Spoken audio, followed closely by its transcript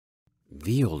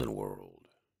The Olden World,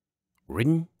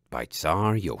 written by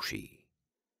Czar Yoshi.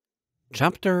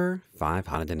 Chapter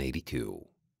 582.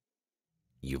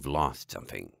 You've lost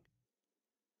something.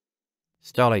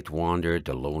 Starlight wandered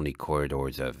the lonely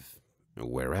corridors of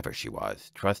wherever she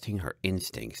was, trusting her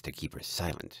instincts to keep her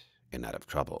silent and out of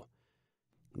trouble.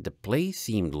 The place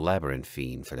seemed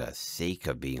labyrinthine for the sake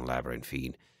of being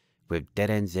labyrinthine, with dead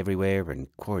ends everywhere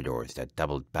and corridors that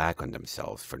doubled back on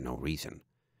themselves for no reason.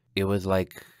 It was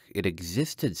like it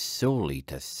existed solely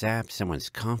to sap someone's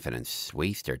confidence,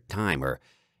 waste their time, or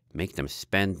make them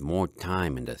spend more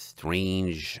time in the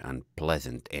strange,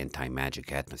 unpleasant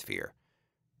anti-magic atmosphere.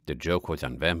 The joke was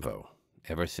on Venvo.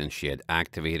 Ever since she had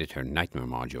activated her nightmare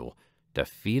module, the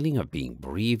feeling of being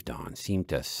breathed on seemed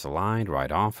to slide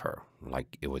right off her,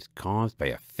 like it was caused by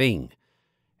a thing,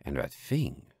 and that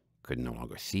thing could no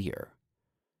longer see her.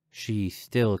 She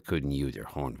still couldn't use her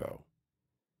horn, though.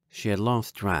 She had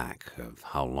lost track of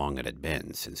how long it had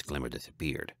been since Glimmer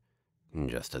disappeared.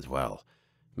 Just as well.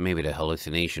 Maybe the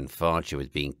hallucination thought she was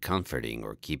being comforting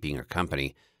or keeping her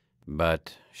company,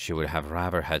 but she would have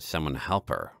rather had someone help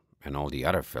her, and all the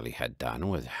other filly had done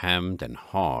was hemmed and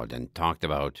hawed and talked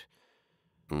about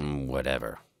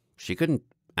whatever. She couldn't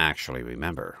actually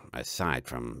remember, aside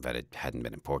from that it hadn't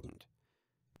been important.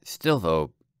 Still,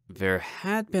 though, there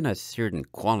had been a certain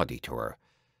quality to her.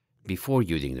 Before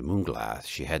using the moonglass,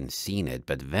 she hadn't seen it,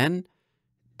 but then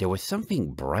there was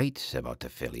something bright about the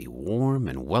filly, warm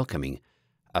and welcoming,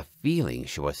 a feeling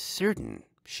she was certain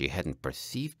she hadn't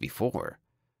perceived before.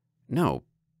 No,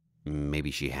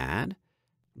 maybe she had?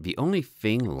 The only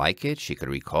thing like it she could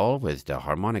recall was the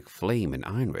harmonic flame in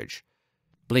Ironridge.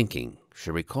 Blinking, she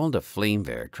recalled the flame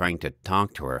there trying to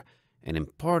talk to her and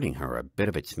imparting her a bit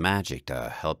of its magic to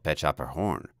help patch up her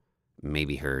horn.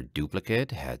 Maybe her duplicate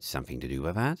had something to do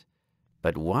with that?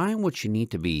 But why would she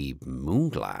need to be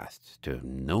moonglassed to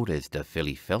notice the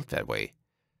filly felt that way?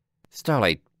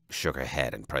 Starlight shook her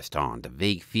head and pressed on, the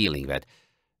vague feeling that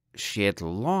she had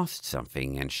lost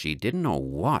something and she didn't know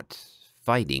what,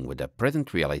 fighting with the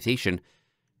present realization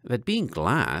that being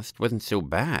glassed wasn't so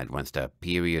bad once the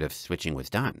period of switching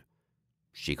was done.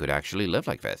 She could actually live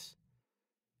like this.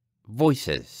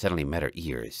 Voices suddenly met her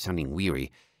ears, sounding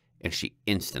weary, and she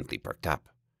instantly perked up.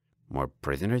 More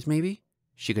prisoners, maybe?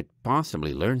 She could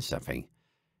possibly learn something,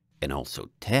 and also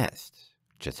test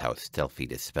just how stealthy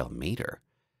this spell made her.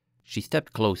 She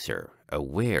stepped closer,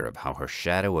 aware of how her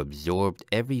shadow absorbed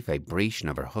every vibration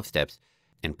of her hoofsteps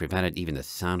and prevented even the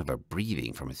sound of her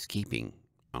breathing from escaping,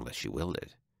 unless she willed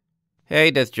it.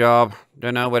 Hate this job.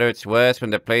 Don't know whether it's worse when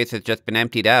the place has just been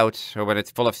emptied out, or when it's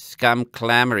full of scum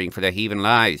clamoring for their heathen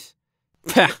lies.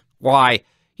 Why?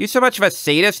 You so much of a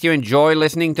sadist you enjoy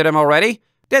listening to them already?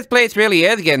 This place really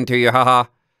is getting to you, haha.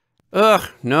 Ugh,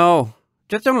 no.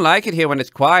 Just don't like it here when it's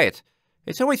quiet.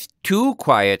 It's always too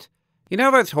quiet. You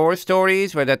know those horror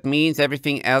stories where that means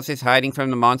everything else is hiding from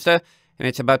the monster, and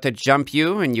it's about to jump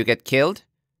you and you get killed?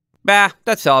 Bah,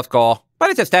 that's softcore, but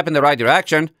it's a step in the right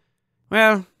direction.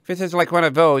 Well, this is like one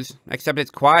of those, except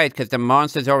it's quiet because the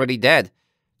monster's already dead.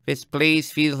 This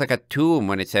place feels like a tomb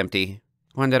when it's empty,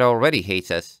 one that already hates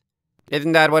us.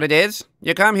 Isn't that what it is?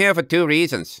 You come here for two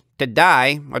reasons. To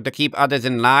die, or to keep others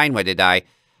in line where they die.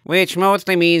 Which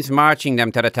mostly means marching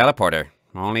them to the teleporter.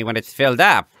 Only when it's filled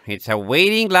up, it's a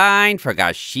waiting line for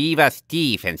Gashiva's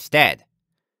teeth instead.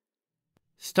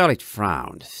 Starlight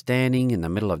frowned, standing in the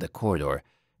middle of the corridor,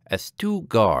 as two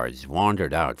guards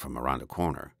wandered out from around the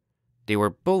corner. They were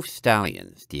both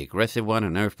stallions, the aggressive one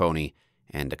an earth pony,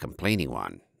 and the complaining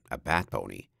one, a bat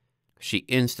pony. She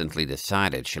instantly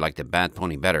decided she liked the bat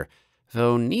pony better,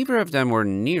 though neither of them were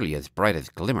nearly as bright as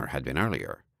Glimmer had been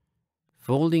earlier.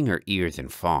 Folding her ears in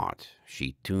thought,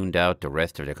 she tuned out the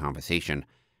rest of the conversation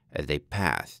as they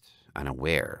passed,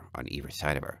 unaware, on either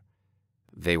side of her.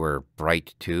 They were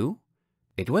bright too?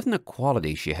 It wasn't a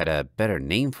quality she had a better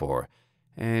name for,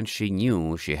 and she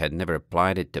knew she had never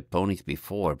applied it to ponies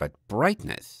before, but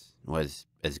brightness was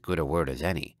as good a word as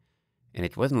any. And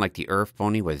it wasn't like the earth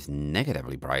pony was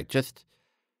negatively bright, just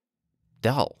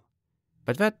dull.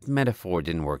 But that metaphor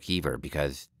didn't work either,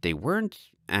 because they weren't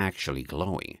actually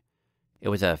glowing. It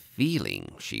was a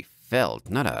feeling she felt,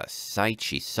 not a sight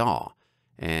she saw,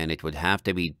 and it would have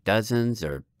to be dozens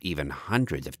or even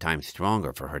hundreds of times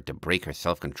stronger for her to break her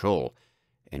self-control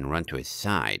and run to his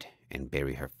side and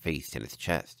bury her face in his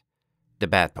chest. The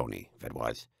bat pony, that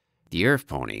was. The earth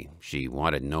pony, she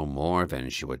wanted no more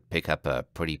than she would pick up a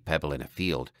pretty pebble in a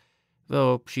field,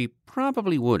 though she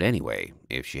probably would anyway,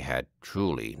 if she had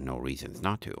truly no reasons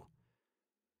not to.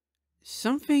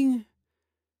 Something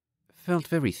felt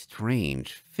very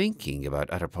strange thinking about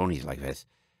other ponies like this,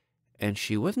 and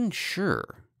she wasn't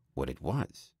sure what it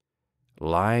was.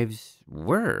 Lives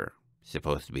were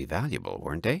supposed to be valuable,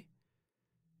 weren't they?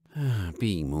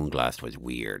 Being moonglassed was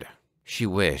weird. She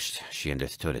wished she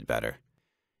understood it better.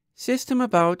 System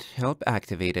about help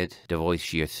activated, the voice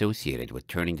she associated with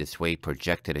turning this way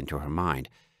projected into her mind,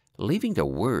 leaving the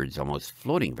words almost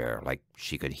floating there like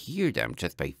she could hear them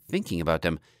just by thinking about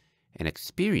them and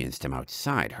experience them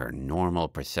outside her normal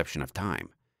perception of time.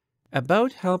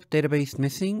 About help database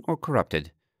missing or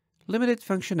corrupted. Limited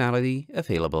functionality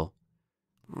available.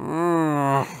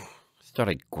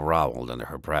 Starlight growled under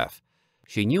her breath.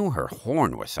 She knew her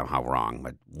horn was somehow wrong,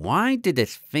 but why did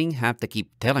this thing have to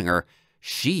keep telling her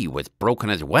she was broken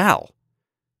as well?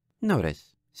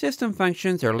 Notice, system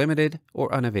functions are limited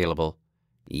or unavailable.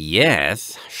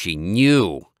 Yes, she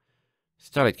knew.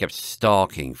 Starlight kept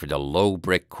stalking through the low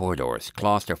brick corridors,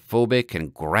 claustrophobic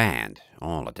and grand,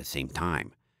 all at the same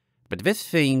time. But this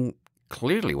thing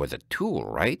clearly was a tool,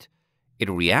 right? It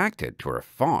reacted to her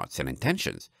thoughts and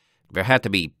intentions. There had to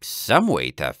be some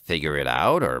way to figure it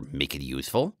out or make it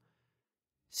useful.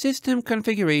 System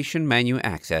configuration menu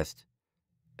accessed.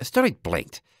 Starlight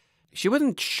blinked. She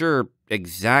wasn't sure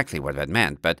exactly what that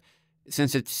meant, but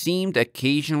since it seemed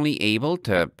occasionally able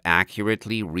to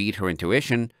accurately read her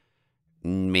intuition,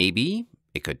 maybe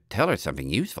it could tell her something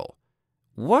useful.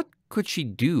 What could she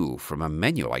do from a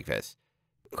menu like this?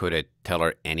 Could it tell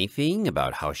her anything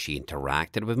about how she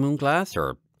interacted with Moonglass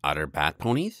or other bat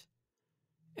ponies?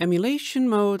 Emulation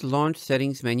mode launch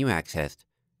settings menu accessed.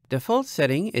 Default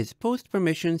setting is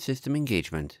post-permission system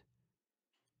engagement.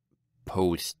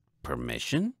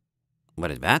 Post-permission? What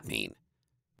does that mean?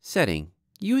 Setting.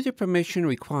 User permission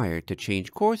required to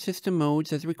change core system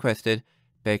modes as requested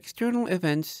by external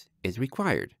events is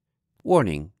required.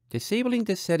 Warning. Disabling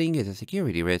this setting is a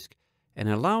security risk and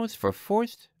allows for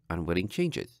forced, unwilling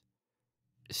changes.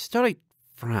 Starlight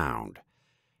frowned.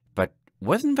 But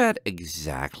wasn't that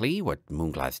exactly what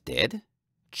Moonglass did?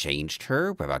 Changed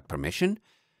her without permission?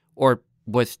 Or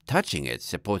was touching it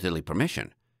supposedly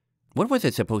permission? What was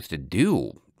it supposed to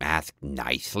do? Ask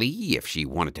nicely if she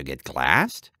wanted to get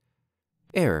glassed?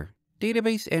 Error.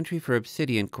 Database entry for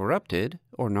Obsidian corrupted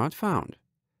or not found.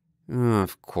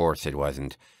 Of course it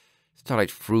wasn't.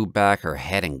 Starlight threw back her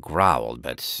head and growled,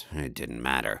 but it didn't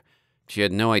matter. She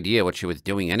had no idea what she was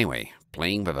doing anyway,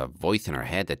 playing with a voice in her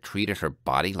head that treated her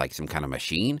body like some kind of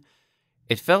machine.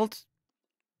 It felt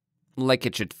like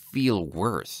it should feel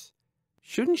worse.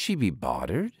 Shouldn't she be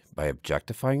bothered by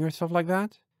objectifying herself like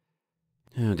that?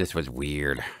 This was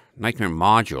weird. Nightmare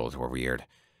modules were weird.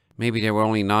 Maybe they were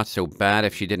only not so bad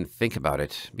if she didn't think about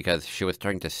it, because she was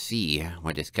starting to see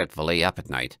why this kept Valet up at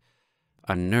night.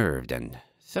 Unnerved and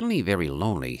suddenly very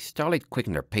lonely, Starlight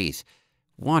quickened her pace,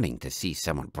 wanting to see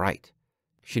someone bright.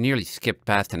 She nearly skipped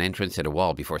past an entrance to the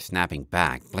wall before snapping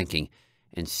back, blinking,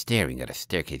 and staring at a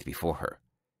staircase before her.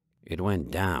 It went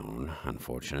down,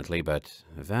 unfortunately, but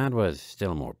that was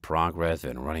still more progress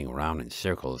than running around in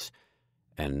circles,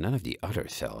 and none of the other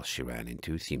cells she ran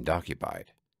into seemed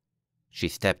occupied. She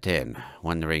stepped in,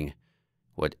 wondering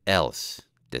what else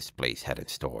this place had in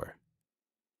store.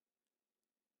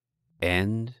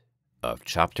 End of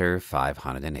chapter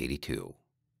 582.